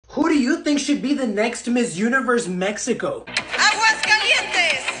you think should be the next Miss Universe Mexico?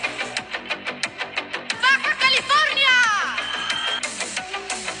 Aguascalientes, Baja California,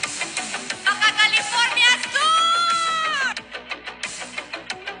 Baja California Sur,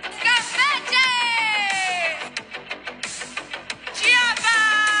 Campeche,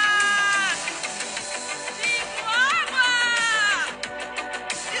 Chiapas, Chihuahua,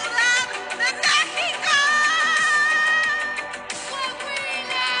 Ciudad de México,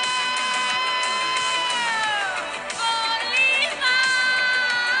 Coahuila, Bolívar,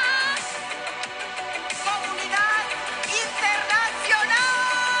 Comunidad Internacional,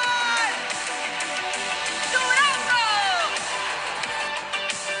 Durango,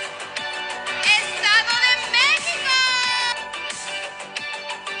 Estado de México,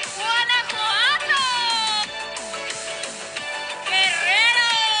 Guanajuato,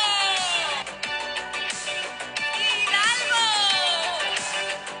 Guerrero, Hidalgo,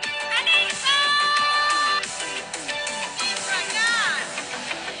 Jalisco, Michoacán,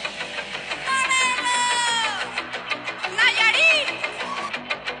 Morelos, Nayarit,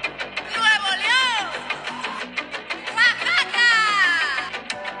 Nuevo León, Oaxaca,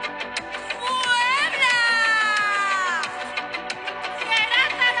 Puebla,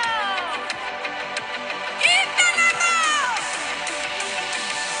 Querétaro, Quintana Roo,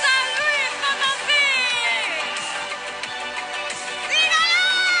 San Luis Potosí,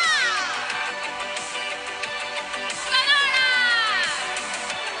 Sinaloa, Sonora,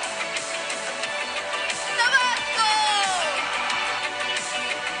 Tabasco,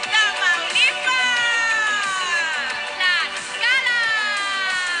 Tamaulipas, Tlaxcala,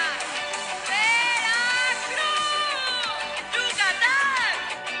 Veracruz, Yucatán,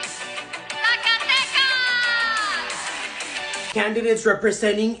 Zacatecas. Candidates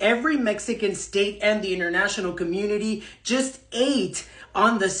representing every Mexican state and the international community, just 8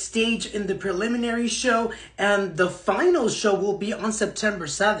 on the stage in the preliminary show, and the final show will be on September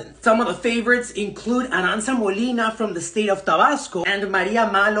 7th. Some of the favorites include Aranza Molina from the state of Tabasco and Maria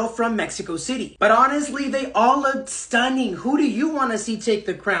Malo from Mexico City. But honestly, they all look stunning. Who do you want to see take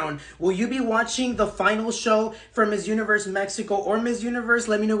the crown? Will you be watching the final show for Miss Universe Mexico or Miss Universe?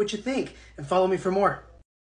 Let me know what you think and follow me for more.